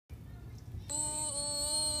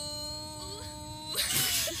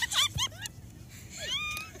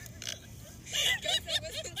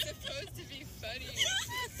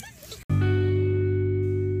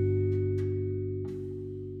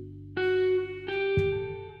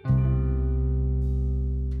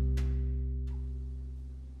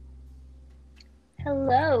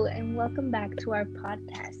welcome back to our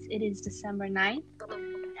podcast. It is December 9th.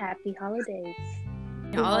 Happy holidays.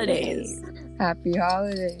 Holidays. Happy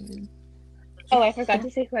holidays. Oh, I forgot to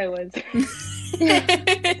say who I was.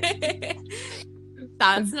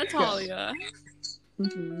 That's Natalia.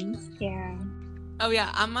 Mm-hmm. Yeah. Oh yeah,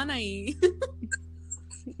 I'm Anai.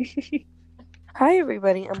 Hi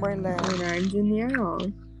everybody, I'm Marla. And I'm Danielle.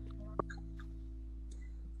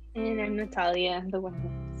 And I'm Natalia, the one who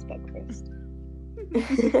spoke first.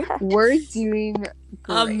 We're doing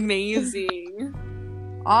great. Amazing.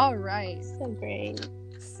 All right. So great.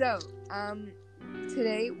 So,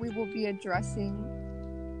 today we will be addressing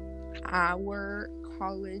our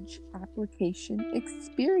college application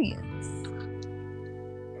experience.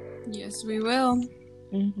 Yes, we will.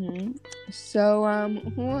 Mm-hmm. So,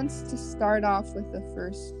 who wants to start off with the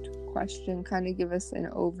first question? Kind of give us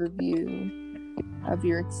an overview of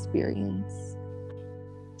your experience.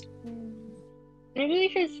 Maybe we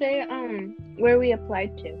should say where we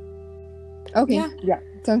applied to. Okay. Yeah. Yeah.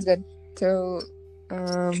 Sounds good. So,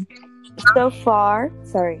 So far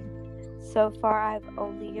I've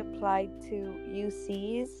only applied to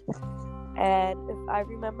UCs, and if I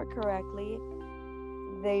remember correctly,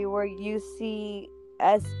 they were UCSB,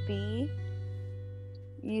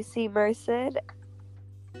 UC Merced,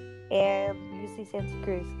 and UC Santa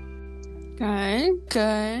Cruz.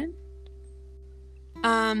 Good.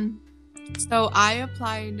 So I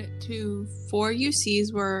applied to 4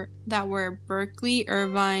 UCs that were Berkeley,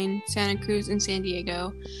 Irvine, Santa Cruz, and San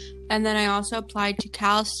Diego. And then I also applied to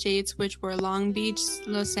Cal States, which were Long Beach,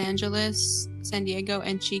 Los Angeles, San Diego,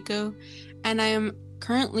 and Chico. And I am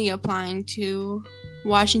currently applying to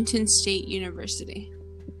Washington State University.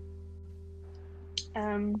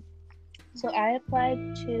 So I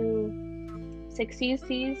applied to 6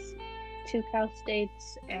 UCs, 2 Cal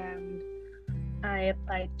States, and I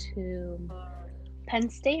applied to Penn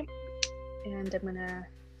State, and I'm gonna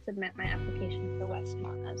submit my application for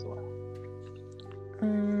Westmont as well.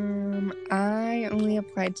 I only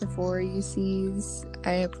applied to 4 UCs.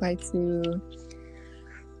 I applied to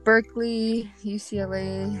Berkeley,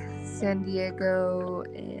 UCLA, San Diego,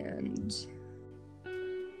 and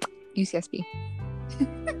UCSB.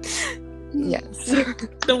 Yes.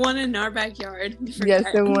 The one in our backyard. Yes,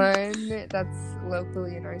 the one that's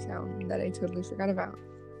locally in our town that I totally forgot about.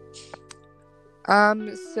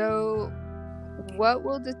 So what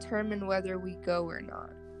will determine whether we go or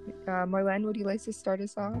not? Marlene, would you like to start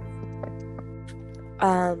us off?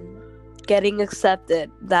 Getting accepted.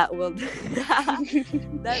 That will determine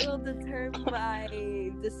my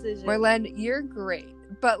decision. Marlene, you're great,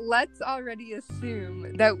 but let's already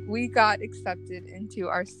assume that we got accepted into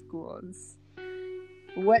our schools.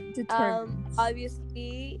 What determines?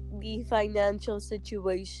 Obviously, the financial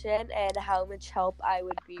situation and how much help I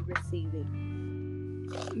would be receiving.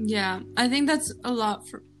 Yeah, I think that's a lot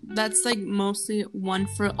that's like mostly one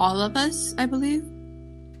for all of us, I believe.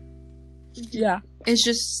 Yeah. It's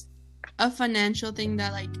just a financial thing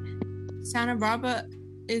that like Santa Barbara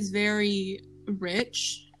is very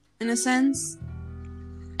rich in a sense,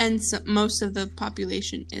 and so most of the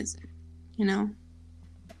population isn't, you know?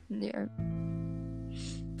 Yeah.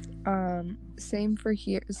 Same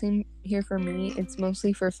here for me. It's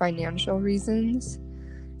mostly for financial reasons.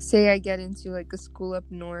 Say I get into like a school up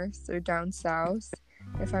north or down south,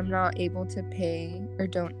 if I'm not able to pay or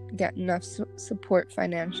don't get enough support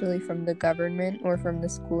financially from the government or from the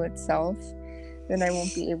school itself, then I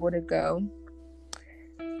won't be able to go.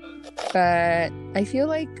 But I feel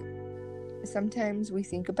like sometimes we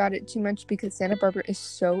think about it too much because Santa Barbara is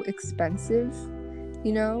so expensive,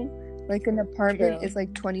 you know? Like an apartment is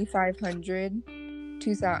like $2,500,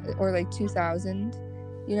 $2,000 or like $2,000.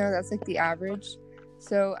 You know, that's like the average.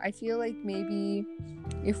 So I feel like maybe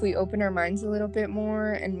if we open our minds a little bit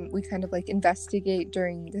more and we kind of like investigate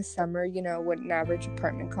during the summer, you know, what an average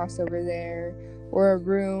apartment costs over there, or a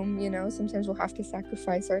room, you know, sometimes we'll have to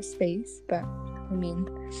sacrifice our space, but I mean,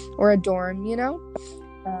 or a dorm, you know.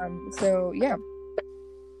 So yeah.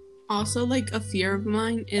 Also, like a fear of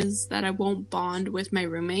mine is that I won't bond with my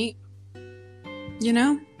roommate. You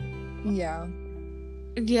know? Yeah.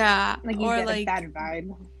 Yeah. Like you or get like a bad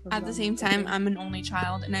vibe. at the same time, I'm an only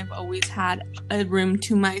child and I've always had a room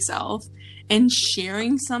to myself, and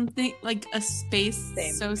sharing something like a space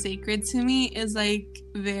so sacred to me is like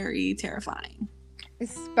very terrifying.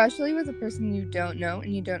 Especially with a person you don't know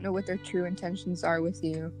and you don't know what their true intentions are with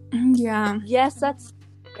you. Yeah. Yes, that's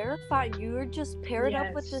terrifying. You're just paired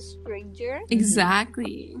up with a stranger.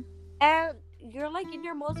 Exactly. And you're like in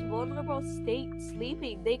your most vulnerable state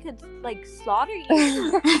sleeping. They could like slaughter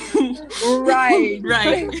you.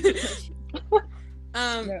 Right.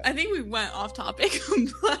 Yeah. I think we went off topic,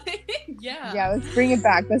 but yeah. Yeah, let's bring it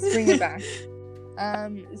back.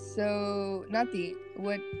 So Nati,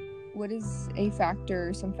 what is a factor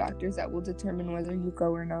or some factors that will determine whether you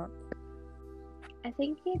go or not? I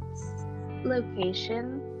think it's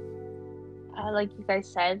location. Like you guys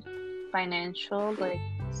said, financial, like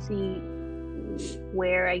see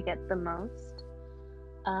where I get the most.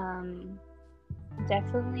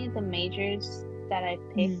 Definitely the majors that I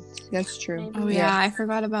picked. That's true. maybe. Oh yeah, I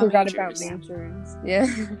forgot about majors. majors. Yeah.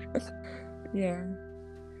 Yeah.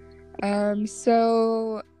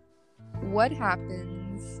 So what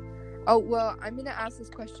happens? Oh, well, I'm going to ask this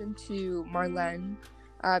question to Marlene,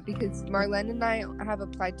 because Marlene and I have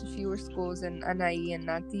applied to fewer schools than Anai and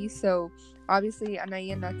Nati. So obviously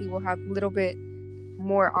Anai and Nati will have a little bit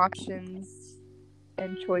more options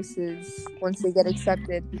and choices once they get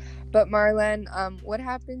accepted. But Marlene, what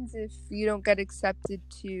happens if you don't get accepted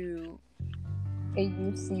to a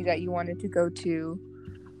UC that you wanted to go to,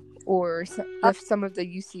 or some of the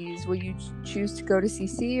UCs? Will you choose to go to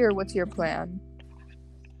CC, or what's your plan?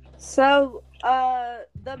 So,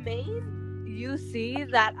 the main UC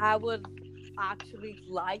that I would actually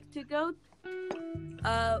like to go,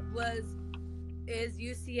 is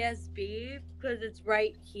UCSB, because it's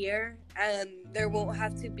right here, and there won't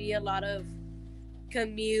have to be a lot of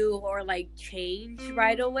commute or like change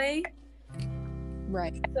right away.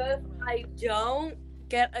 Right. So if I don't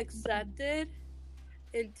get accepted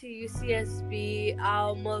into UCSB,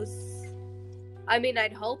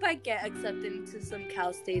 I'd hope I get accepted into some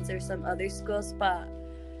Cal States or some other schools, but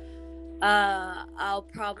I'll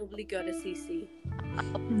probably go to CC.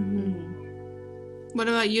 What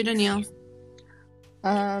about you, Danielle? So,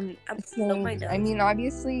 I mean,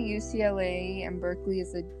 obviously UCLA and Berkeley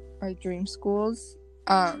are dream schools.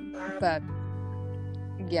 But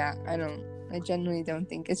yeah, I genuinely don't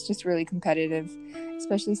think it's just really competitive,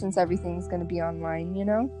 especially since everything's going to be online, you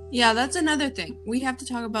know? Yeah, that's another thing. We have to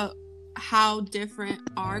talk about how different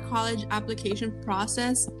our college application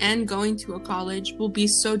process and going to a college will be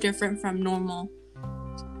so different from normal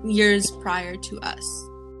years prior to us.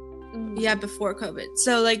 Yeah, before COVID.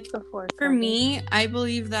 So, like, for me, I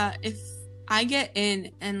believe that if I get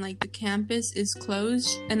in and, like, the campus is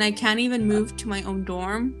closed and I can't even move to my own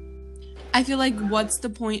dorm, I feel like what's the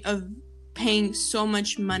point of paying so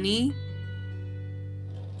much money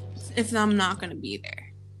if I'm not going to be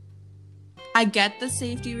there? I get the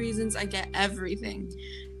safety reasons. I get everything.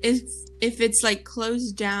 If it's, like,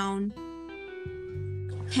 closed down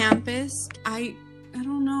campus, I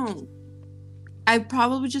don't know. I'd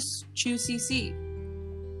probably just choose CC.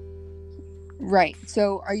 Right.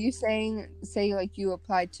 So are you saying, say like you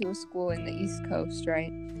applied to a school in the East Coast,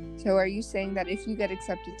 right? So are you saying that if you get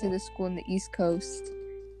accepted to the school in the East Coast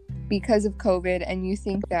because of COVID, and you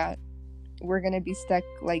think that we're going to be stuck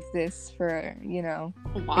like this for, you know,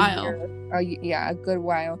 a while, a good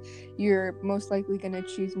while, you're most likely going to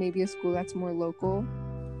choose maybe a school that's more local?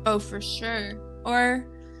 Oh, for sure. Or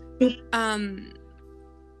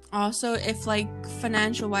also, if, like,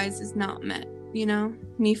 financial-wise is not met, you know?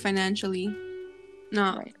 Me financially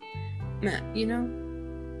not met, you know?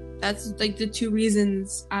 That's, like, the two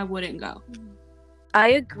reasons I wouldn't go. I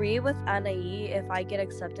agree with Anai. If I get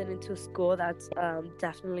accepted into a school that's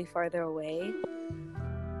definitely farther away,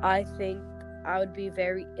 I think I would be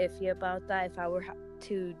very iffy about that if I were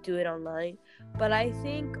to do it online. But I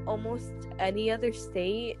think almost any other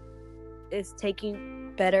state is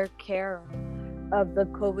taking better care of the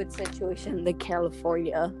COVID situation than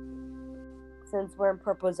California, since we're in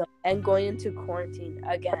purple zone and going into quarantine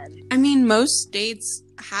again. I mean, most states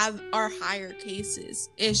are higher cases.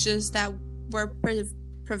 It's just that we're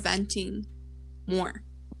preventing more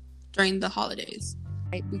during the holidays.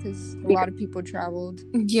 Right, because a lot of people traveled.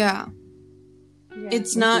 Yeah.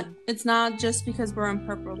 It's not just because we're on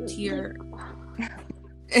purple tier.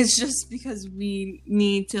 It's just because we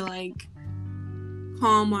need to, like,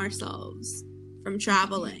 calm ourselves from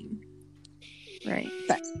traveling. Right.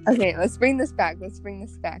 But, okay, let's bring this back.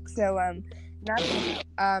 So,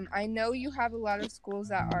 I know you have a lot of schools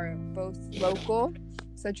that are both local,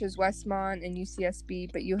 such as Westmont and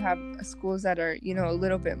UCSB, but you have schools that are, you know, a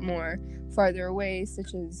little bit more farther away,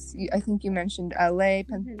 such as, I think you mentioned LA,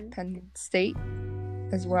 Penn State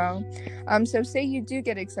as well. So say you do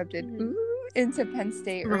get accepted into Penn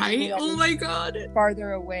State, right? Oh my God.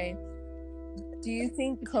 Farther away. Do you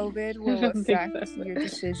think COVID will affect your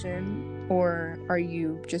decision, or are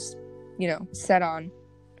you just, you know, set on?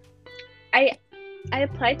 I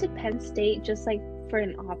applied to Penn State just, like, for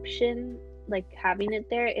an option, like, having it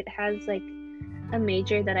there. It has, like, a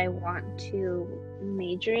major that I want to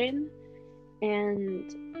major in,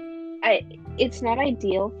 and it's not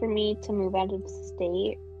ideal for me to move out of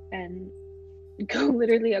state and go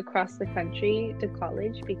literally across the country to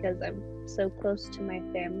college because I'm so close to my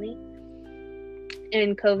family.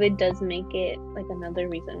 And COVID does make it like another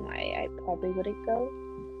reason why I probably wouldn't go.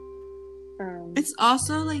 It's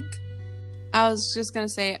also like, I was just gonna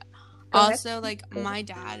say, Go ahead. also like my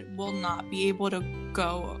dad will not be able to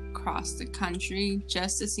go across the country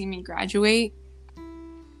just to see me graduate.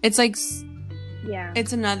 It's like, Yeah,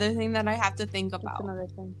 it's another thing that I have to think that's about. another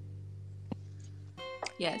thing.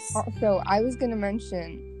 Yes. Also, I was gonna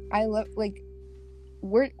mention, I love, like,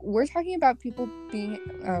 we're talking about people being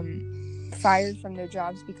fired from their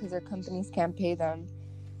jobs because their companies can't pay them.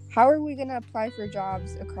 How are we gonna apply for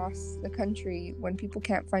jobs across the country when people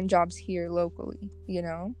can't find jobs here locally, you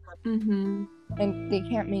know? Mm-hmm. And they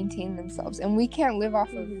can't maintain themselves, and we can't live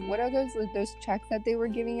off of what are those checks that they were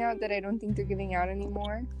giving out that I don't think they're giving out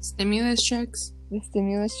anymore, Stimulus checks. the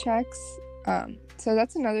stimulus checks. So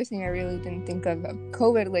that's another thing I really didn't think of.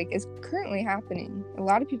 COVID, like, is currently happening. A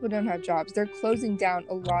lot of people don't have jobs. They're closing down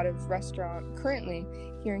a lot of restaurants currently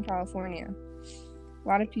here in California. A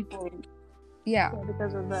lot of people, yeah.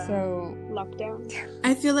 Because of the So lockdown.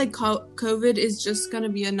 I feel like COVID is just gonna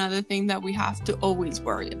be another thing that we have to always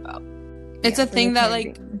worry about. It's yeah, a for thing the that, time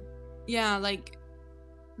like, being. yeah, like,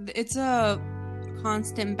 it's a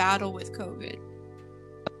constant battle with COVID.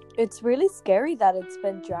 It's really scary that it's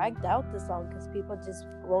been dragged out this long because people just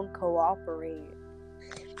won't cooperate.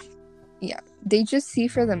 They just see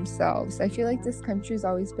for themselves. I feel like this country's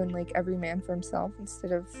always been like every man for himself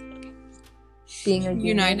instead of being a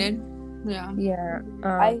United. unit. Yeah.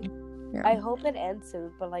 Yeah. I hope it ends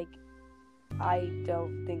soon, but like, I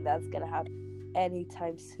don't think that's gonna happen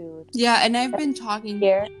anytime soon. Yeah, and I've been talking.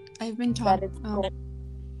 Scared I've been that it's talking.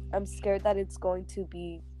 I'm scared that it's going to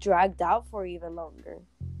be dragged out for even longer.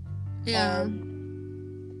 Yeah.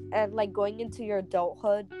 And like going into your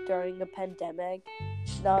adulthood during a pandemic,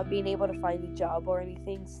 not being able to find a job or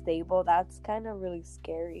anything stable, that's kind of really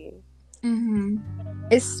scary. Mm-hmm.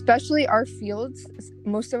 Especially our fields,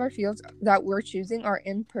 most of our fields that we're choosing are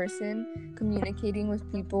in person, communicating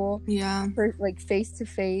with people, Yeah. like face to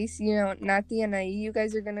face, you know, not the NIE. You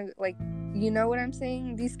guys are gonna, like, you know what I'm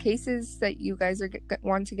saying? These cases that you guys are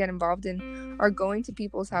want to get involved in are going to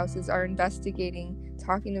people's houses, are investigating,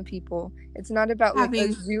 talking to people. It's not about like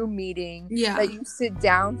a Zoom meeting Yeah. that you sit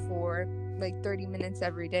down for like 30 minutes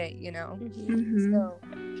every day, you know? Mm-hmm. So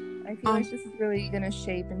I feel like this is really gonna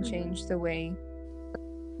shape and change the way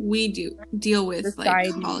we deal with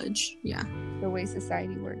Society. like college. Yeah. the way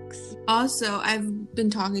society works. Also, I've been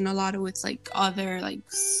talking a lot with like other like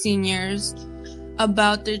seniors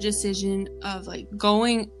about their decision of like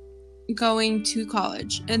going to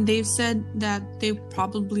college, and they've said that they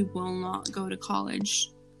probably will not go to college.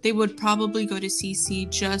 They would probably go to CC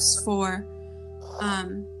just for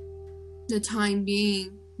the time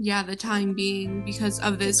being. Yeah, the time being, because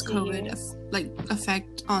of this COVID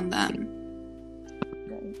effect on them.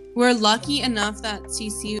 We're lucky enough that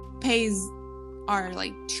CC pays our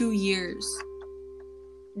like 2 years.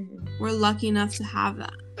 Mm-hmm. We're lucky enough to have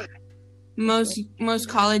that. Most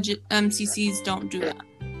college CCs don't do that.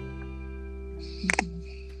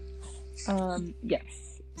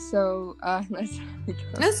 Yes. So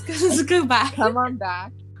Let's go back. Come on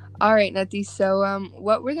back. All right, Nati. So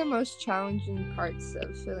what were the most challenging parts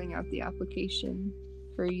of filling out the application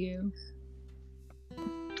for you?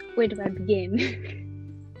 Where do I begin?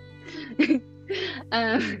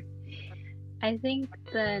 I think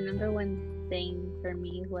the number one thing for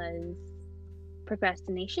me was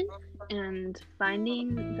procrastination and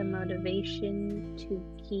finding the motivation to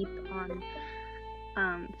keep on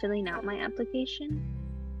filling out my application,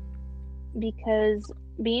 because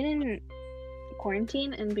being in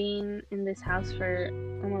quarantine and being in this house for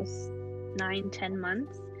almost 9-10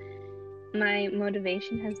 months, my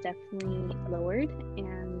motivation has definitely lowered,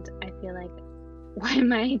 and I feel like, why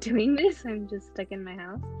am I doing this? I'm just stuck in my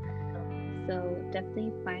house. So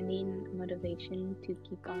definitely finding motivation to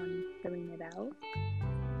keep on filling it out.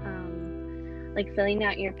 Like filling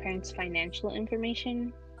out your parents' financial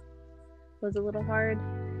information was a little hard,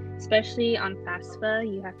 especially on FAFSA.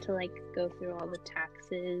 You have to like go through all the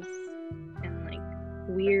taxes and like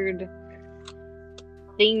weird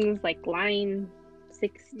things like line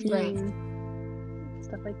 16,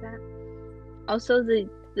 stuff like that. Also the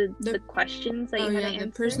questions that you had to answer.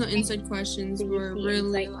 The personal insight questions were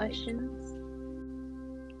really questions.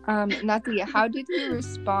 Nati, how did you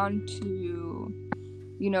respond to,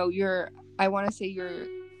 your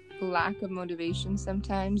lack of motivation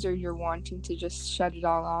sometimes, or your wanting to just shut it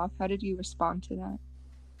all off? How did you respond to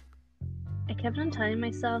that? I kept on telling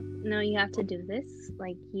myself, no, you have to do this.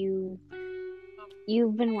 Like, you've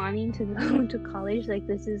been wanting to go to college. Like,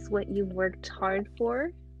 this is what you've worked hard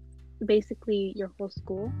for, basically your whole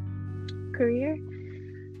school career.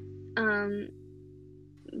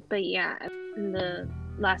 But yeah, in the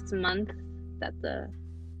last month that the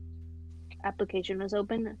application was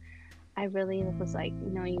open, I really was like,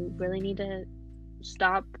 no, you really need to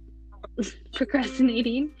stop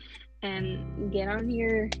procrastinating and get on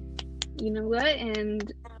your, you know what,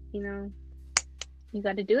 and you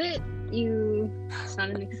got to do it. It's not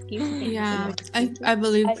an excuse. Yeah, I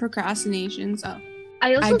believe procrastinations. Oh,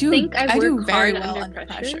 I also think I work do very hard well under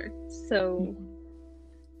pressure. So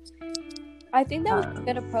I think that was a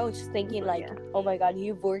good approach, thinking like, oh my god,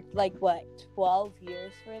 you've worked like what, 12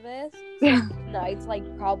 years for this? Nights like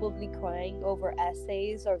probably crying over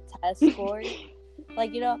essays or test scores.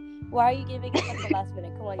 Like, why are you giving it at the last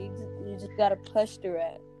minute? Come on, you just gotta push through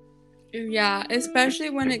it. Yeah, especially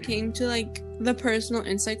when it came to like the personal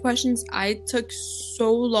insight questions. I took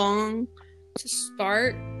so long to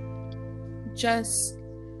start. Just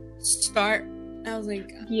start. I was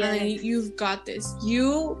like, you've got this.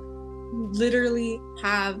 You literally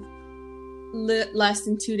have less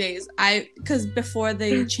than 2 days. Because before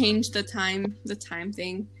they changed the time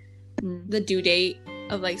thing, the due date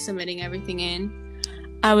of like submitting everything in,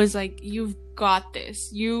 I was like, you've got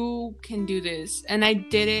this. You can do this. And I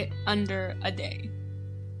did it under a day.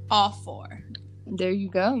 All 4. There you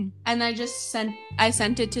go. And I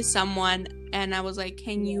sent it to someone and I was like,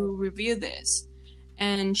 can you review this?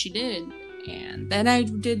 And she did. And then I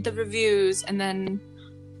did the reviews and then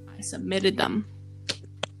I submitted them.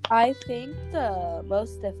 I think the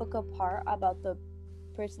most difficult part about the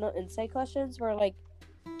personal insight questions were like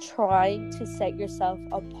trying to set yourself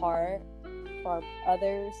apart from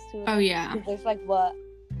other students. Oh yeah. Because there's like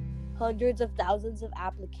hundreds of thousands of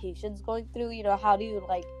applications going through. How do you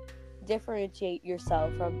like differentiate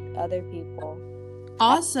yourself from other people?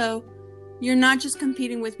 Also, you're not just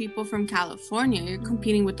competing with people from California, you're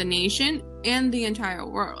competing with the nation and the entire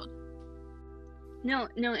world. No,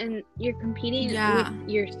 and you're competing with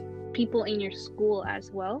your people in your school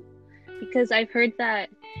as well. Because I've heard that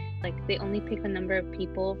like they only pick a number of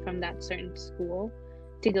people from that certain school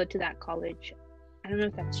to go to that college. I don't know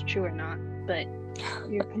if that's true or not, but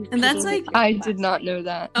you're competing. And that's like, I did not know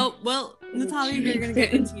that. Oh, well, Natalia, you're going to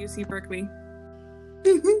get into UC Berkeley.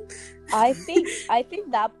 I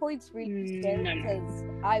think that point's really scary because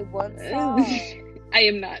I once saw I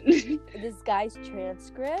am not. this guy's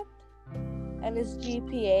transcript and his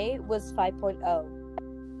GPA was 5.0.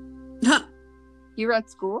 You were at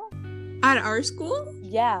school? At our school?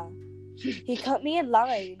 Yeah. He cut me in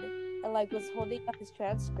line and like was holding up his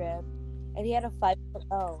transcript and he had a 5.0.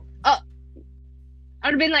 Oh. I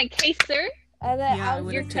would have been like, hey sir. And then Yeah, I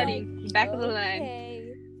was you're just cutting like, back of the line.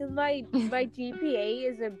 Okay. Because my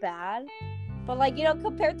GPA isn't bad. But like,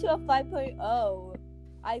 compared to a 5.0,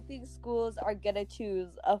 I think schools are gonna choose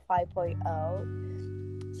a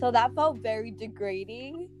 5.0. So that felt very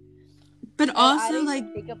degrading. But also,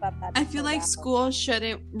 like, think about that I feel like schools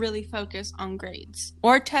shouldn't really focus on grades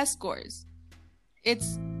or test scores. I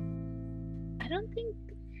don't think...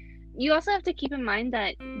 You also have to keep in mind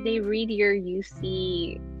that they read your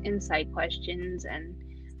UC Insight questions and,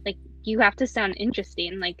 like, you have to sound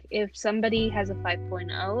interesting. Like, if somebody has a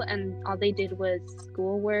 5.0 and all they did was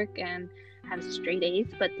schoolwork and have straight A's,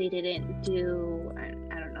 but they didn't do, I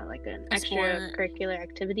don't know, like an extracurricular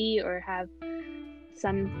activity or have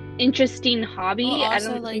some interesting hobby, well, also,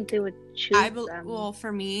 I don't think they would choose them. Well,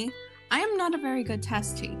 for me, I am not a very good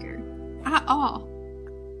test taker at all.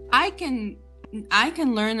 I can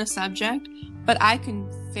learn a subject, but I can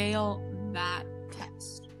fail that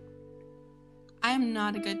test. I am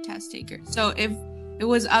not a good test taker. So if it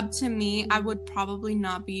was up to me, I would probably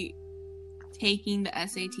not be taking the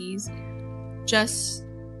SATs just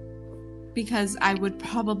because I would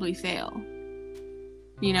probably fail.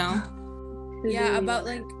 Yeah, about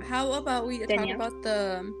like, how about we talk about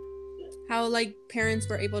how like parents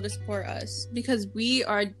were able to support us, because we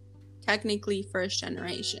are technically first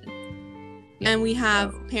generation and we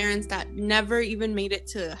have parents that never even made it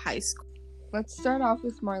to high school. Let's start off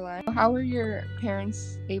with Marlene. How were your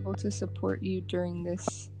parents able to support you during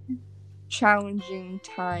this challenging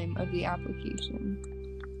time of the application?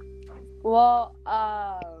 Well,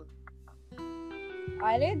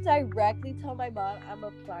 I didn't directly tell my mom I'm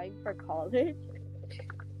applying for college,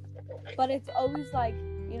 but it's always like,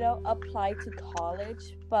 apply to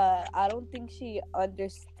college, but I don't think she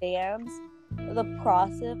understands the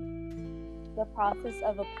process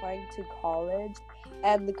of applying to college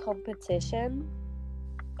and the competition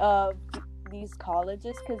of these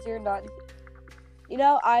colleges, because you're not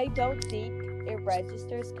I don't think it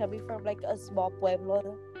registers coming from like a small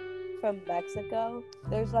pueblo from Mexico.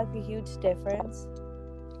 There's like a huge difference.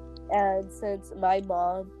 And since my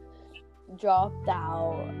mom dropped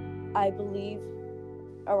out, I believe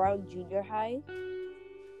around junior high,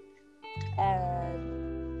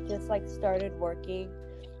 and just like started working,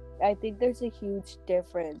 I think there's a huge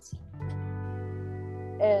difference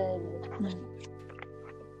in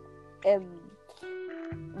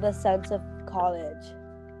the sense of college,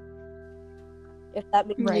 if that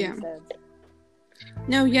makes any sense.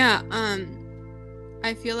 No, yeah.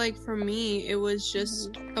 I feel like for me, it was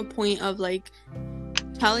just a point of like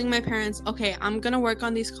telling my parents, okay, I'm gonna work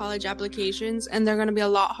on these college applications, and they're gonna be a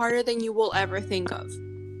lot harder than you will ever think of,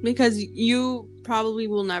 because you probably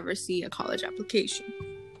will never see a college application.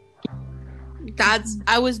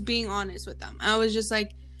 I was being honest with them. I was just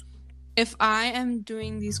like, if I am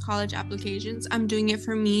doing these college applications, I'm doing it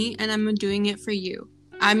for me, and I'm doing it for you.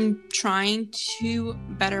 I'm trying to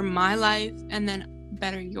better my life and then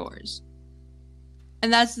better yours.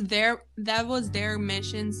 And that was their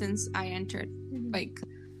mission since I entered, like,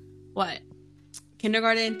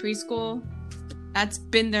 kindergarten, preschool. That's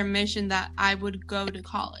been their mission, that I would go to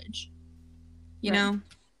college. You know?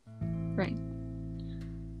 Right.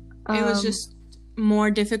 It was just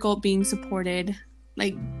more difficult being supported,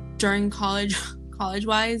 like, during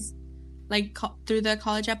college-wise, like, through the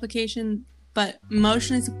college application, but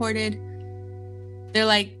emotionally supported. They're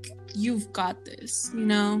like, you've got this,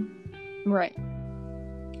 Right.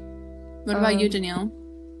 What about you, Danielle?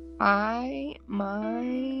 My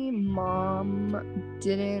mom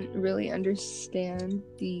didn't really understand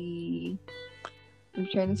I'm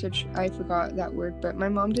trying to search, I forgot that word, but my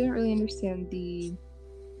mom didn't really understand the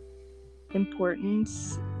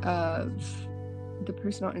importance of the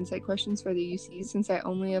personal insight questions for the UC, since I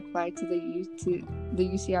only applied to the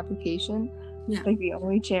UC application. Yeah. Like, the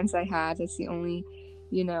only chance I had, that's the only,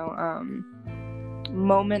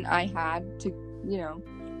 moment I had to,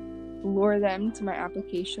 lure them to my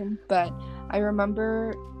application. But I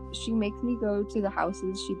remember she makes me go to the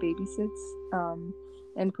houses she babysits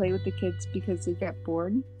and play with the kids because they get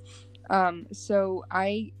bored. So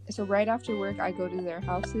right after work I go to their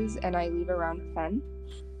houses and I leave around 10.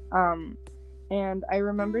 And I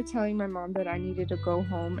remember telling my mom that I needed to go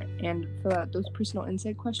home and fill out those personal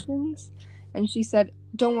insight questions, and she said,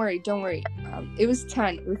 don't worry. It was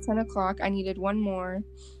 10 o'clock. I needed one more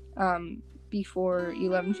before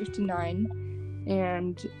 11:59,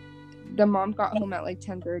 and the mom got home at like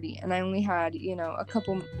 10:30, and I only had a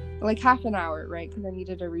couple, like half an hour, right, because I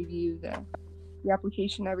needed to review the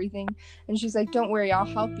application and everything. And she's like, don't worry, I'll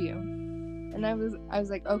help you. And I was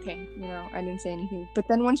like, okay, I didn't say anything. But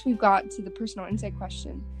then once we got to the personal insight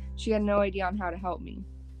question, she had no idea on how to help me.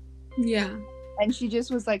 Yeah. And she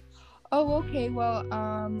just was like, oh, okay, well,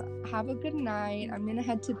 have a good night, I'm gonna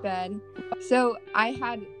head to bed. So I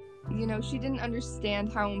had, she didn't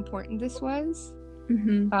understand how important this was.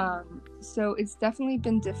 So it's definitely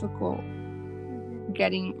been difficult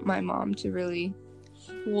getting my mom to really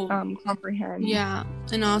comprehend. Yeah,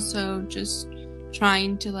 and also just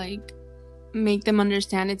trying to like make them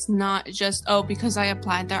understand it's not just, because I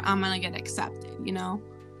applied there, I'm gonna get accepted,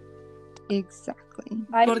 Exactly.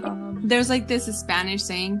 There's like this Spanish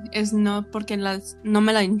saying, es no porque no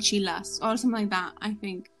me la enchilas, or something like that, I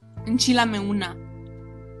think. Enchilame una.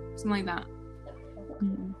 Something like that.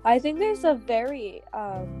 I think there's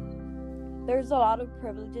a lot of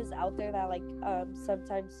privileges out there that like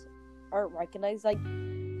sometimes aren't recognized. Like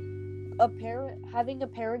having a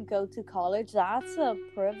parent go to college, that's a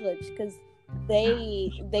privilege, because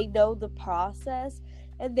they know the process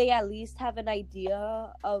and they at least have an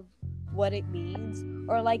idea of what it means,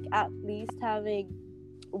 or like at least having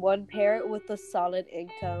one parent with a solid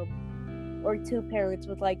income or two parents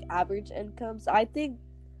with like average incomes. I think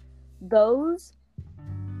those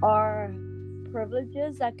are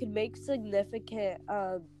privileges that could make significant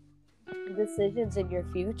decisions in your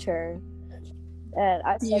future. And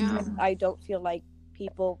I don't feel like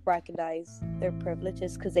people recognize their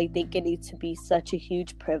privileges because they think it needs to be such a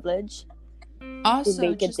huge privilege.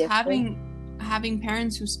 Also, just having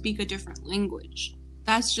parents who speak a different language.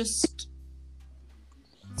 That's just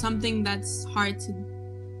something that's hard to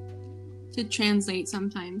translate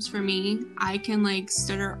sometimes for me. I can like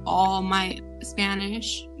stutter all my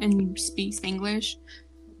Spanish and speak Spanglish,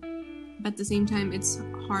 but at the same time it's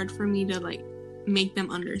hard for me to like make them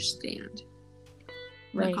understand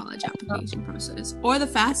the college application process. Or the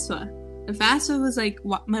FAFSA. The FAFSA was like,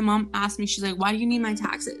 my mom asked me, she's like, why do you need my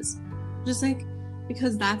taxes? Just like,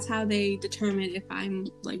 because that's how they determine if I'm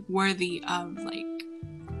like worthy of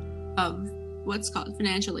what's called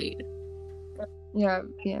financial aid. Yeah.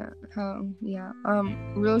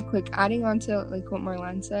 Really quick, adding on to like what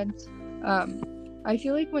Marlene said, I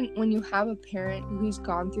feel like when you have a parent who's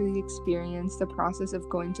gone through the experience, the process of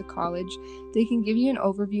going to college, they can give you an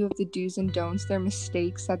overview of the do's and don'ts, their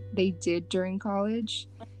mistakes that they did during college.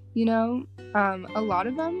 You know, a lot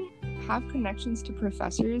of them have connections to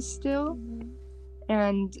professors still,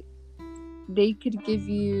 and they could give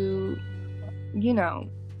you, you know,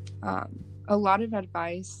 a lot of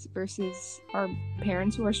advice versus our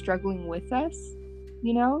parents who are struggling with us,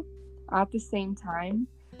 you know, at the same time.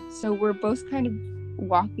 So we're both kind of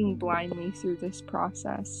walking blindly through this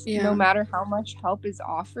process. Yeah. No matter how much help is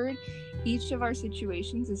offered, each of our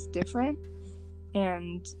situations is different.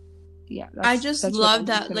 And yeah, I just that's love what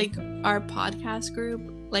that I'm like gonna- our podcast group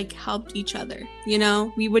like helped each other. You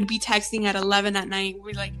know, we would be texting at 11 at night.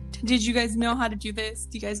 We're like, did you guys know how to do this?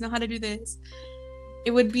 Do you guys know how to do this?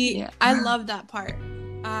 It would be. Yeah. I love that part.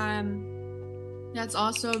 That's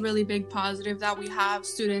also a really big positive that we have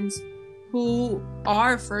students who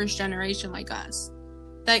are first generation like us,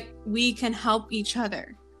 that we can help each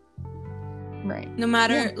other. Right. No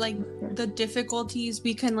matter Yeah. like the difficulties,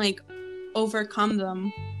 we can like overcome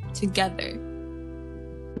them together.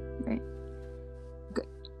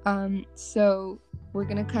 So we're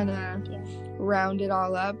gonna kind of round it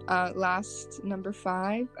all up. Last number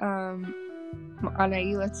 5.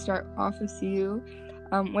 Anaí, let's start off with you.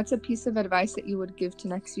 What's a piece of advice that you would give to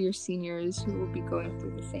next year's seniors who will be going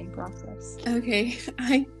through the same process? Okay,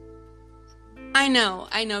 I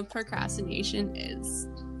know procrastination is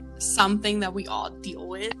something that we all deal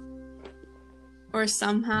with, or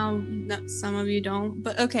somehow some of you don't,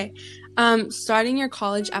 but okay. Starting your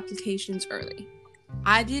college applications early.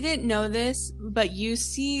 I didn't know this, but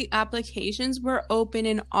UC applications were open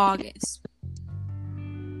in August,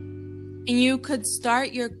 and you could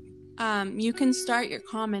start your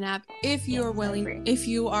Common App if you're willing, if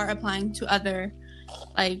you are applying to other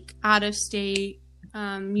like out of state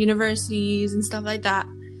universities and stuff like that.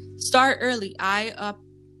 Start early. I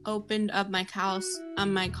opened up my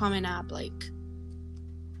my Common App like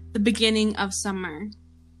the beginning of summer.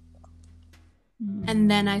 And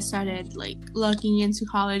then I started like looking into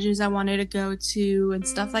colleges I wanted to go to and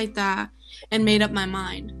stuff like that, and made up my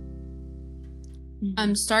mind.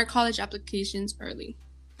 Start college applications early.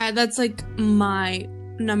 That's like my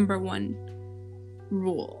number 1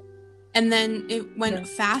 rule. And then when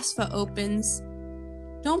FAFSA opens,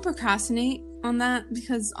 don't procrastinate on that,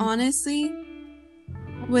 because honestly,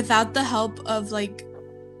 without the help of like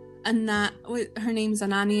her name's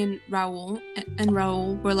Anani and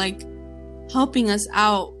Raul were like helping us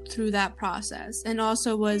out through that process, and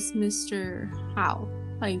also was Mr. Howe.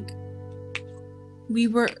 Like we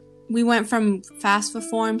went from FAFSA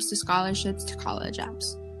forms to scholarships to college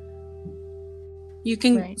apps. You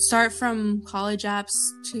can start from college apps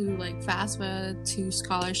to like FAFSA to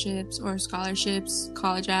scholarships, or scholarships,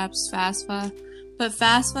 college apps, FAFSA. But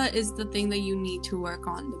FAFSA is the thing that you need to work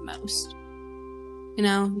on the most. You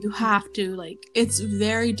know, you have to, like, it's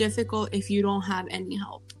very difficult if you don't have any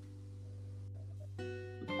help.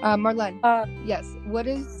 Marlene, yes, what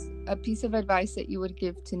is a piece of advice that you would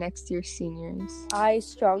give to next year's seniors? I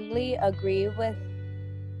strongly agree with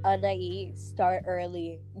Anaí. Start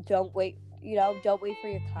early. Don't wait for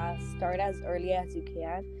your class. Start as early as you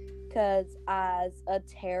can, because as a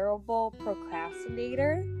terrible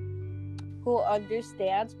procrastinator who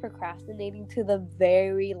understands procrastinating to the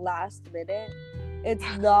very last minute, it's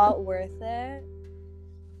not worth it.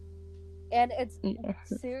 And it's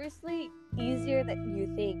seriously easier than you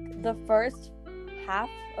think. The first half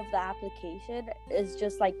of the application is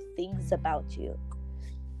just like things about you.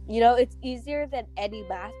 You know, it's easier than any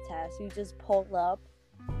math test. You just pull up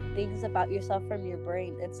things about yourself from your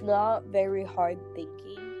brain. It's not very hard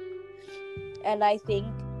thinking. And I think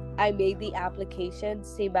I made the application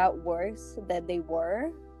seem out worse than they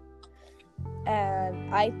were.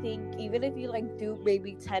 And I think even if you like do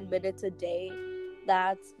maybe 10 minutes a day,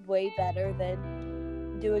 that's way better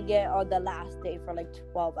than doing it on the last day for like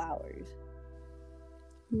 12 hours.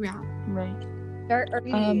 Yeah. Right. Start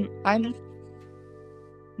early. I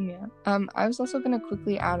was also going to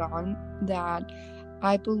quickly add on that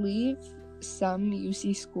I believe some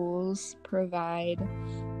UC schools provide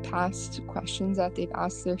past questions that they've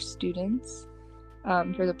asked their students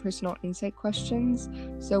for the personal insight questions.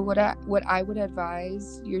 So what I would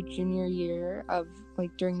advise your junior year of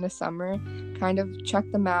like during the summer, kind of check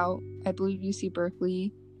them out. I believe UC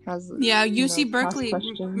Berkeley has UC Berkeley.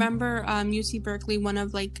 Remember UC Berkeley, one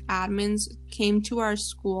of like admins came to our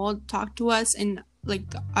school, talked to us in like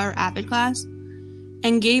our Avid class,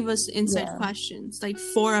 and gave us insight questions, like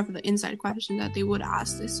 4 of the insight questions that they would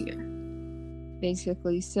ask this year.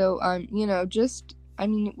 basically. So,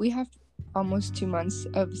 we have almost 2 months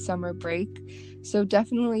of summer break. So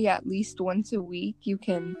definitely at least once a week, you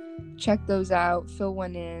can check those out, fill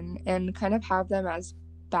one in, and kind of have them as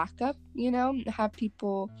backup, have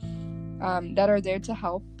people that are there to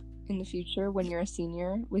help in the future when you're a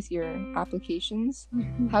senior with your applications.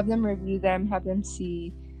 Have them review them, have them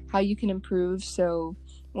see how you can improve. So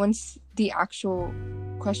once the actual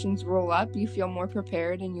questions roll up, you feel more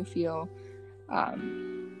prepared and you feel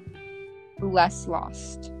less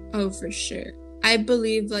lost. Oh, for sure. I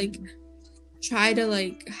believe try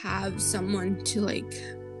to have someone to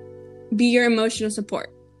be your emotional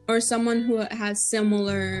support, or someone who has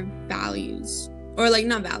similar values, or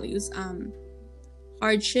not values,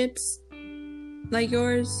 hardships like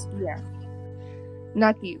yours. Yeah.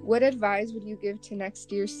 Nati, what advice would you give to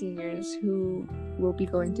next year seniors who will be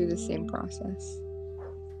going through the same process?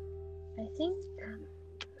 I think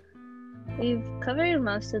we've covered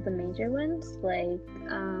most of the major ones,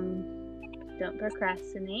 don't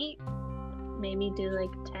procrastinate. Maybe do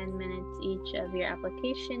 10 minutes each of your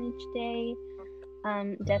application each day.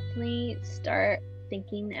 Definitely start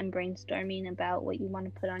thinking and brainstorming about what you want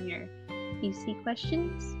to put on your UC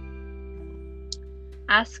questions.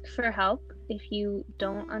 Ask for help if you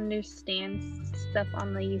don't understand stuff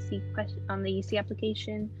on the UC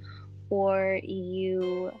application, or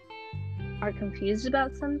you are confused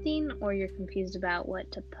about something, or you're confused about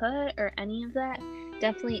what to put, or any of that.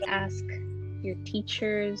 Definitely ask your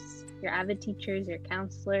teachers, your AVID teachers, your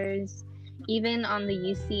counselors. Even on the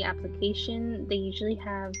UC application, they usually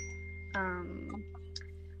have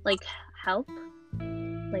help.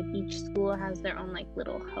 Each school has their own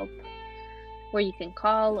little help where you can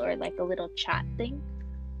call, or a little chat thing.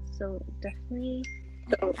 So definitely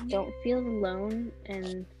don't feel alone,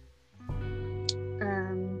 and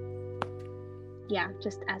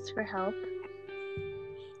just ask for help.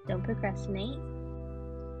 Don't procrastinate.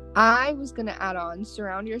 I was going to add on,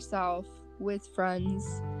 surround yourself with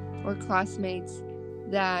friends or classmates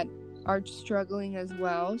that are struggling as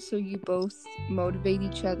well, so you both motivate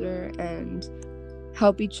each other and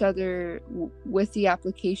help each other with the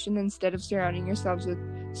application, instead of surrounding yourselves with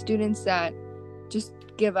students that just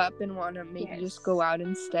give up and want to maybe just go out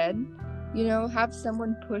instead. Have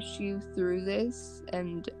someone push you through this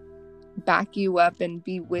and back you up and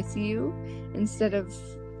be with you, instead of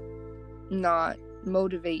not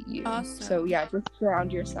motivate you. Awesome. So just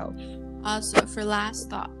surround yourself. Also, for last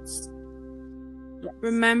thoughts,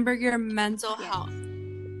 remember your mental health.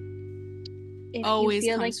 If always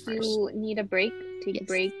you feel comes first. You need a break, take a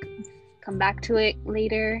break. Come back to it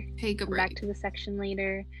later. Come back to the section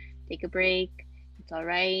later. Take a break. It's all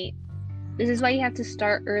right. This is why you have to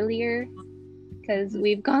start earlier, because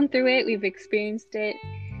we've gone through it. We've experienced it.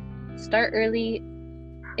 Start early.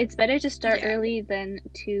 It's better to start early than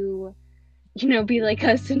to, be like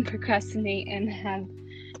us and procrastinate and have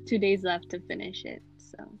 2 days left to finish it.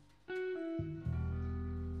 So.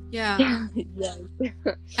 Yeah.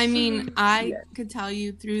 I mean, I could tell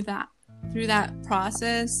you through that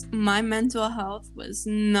process, my mental health was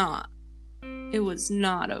not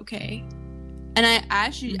okay. And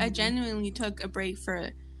I genuinely took a break for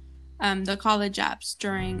the college apps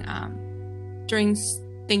during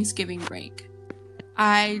Thanksgiving break.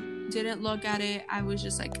 I didn't look at it. I was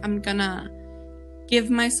just I'm gonna give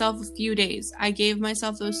myself a few days. I gave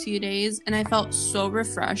myself those few days, and I felt so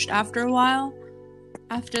refreshed after a while.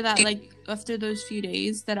 After that, after those few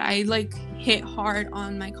days, that I hit hard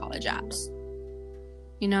on my college apps.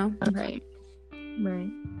 Right.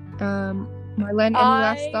 Marlene, any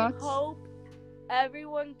last thoughts? I hope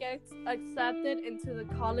everyone gets accepted into the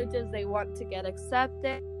colleges they want to get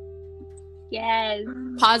accepted. Yes.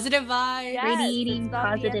 Positive vibes. Yes, Radiating it's not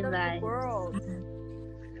positive the end of vibes. the world.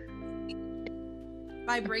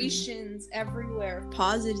 Vibrations everywhere.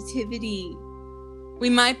 Positivity. We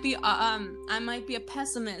might be I might be a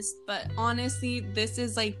pessimist, but honestly, this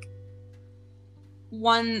is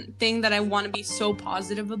one thing that I want to be so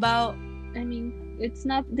positive about. I mean, it's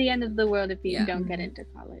not the end of the world if you don't get into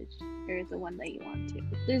college. There is the one that you want to.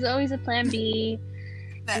 There's always a plan B.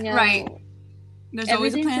 Right. There's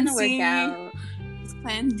always a plan C. Work out. There's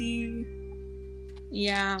plan D.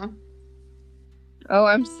 Yeah. Oh,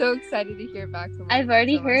 I'm so excited to hear back from I've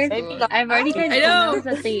already heard I know. emails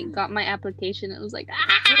that they got my application. It was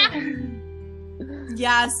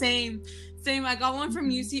Yeah, same. I got one from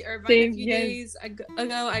UC Irvine a few days ago.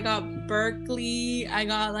 I got Berkeley. I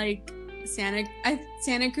got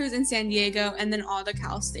Santa Cruz and San Diego, and then all the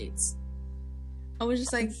Cal States. I was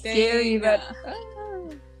just scary, dang. but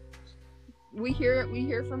we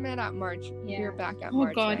hear from it at March. Yeah. We're back at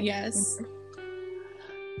March. Oh God, right? yes.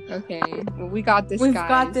 Okay. Well, we got this, We've guys.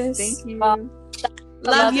 got this. Thank you. Love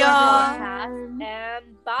Love your y'all. podcast,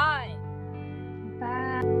 and bye.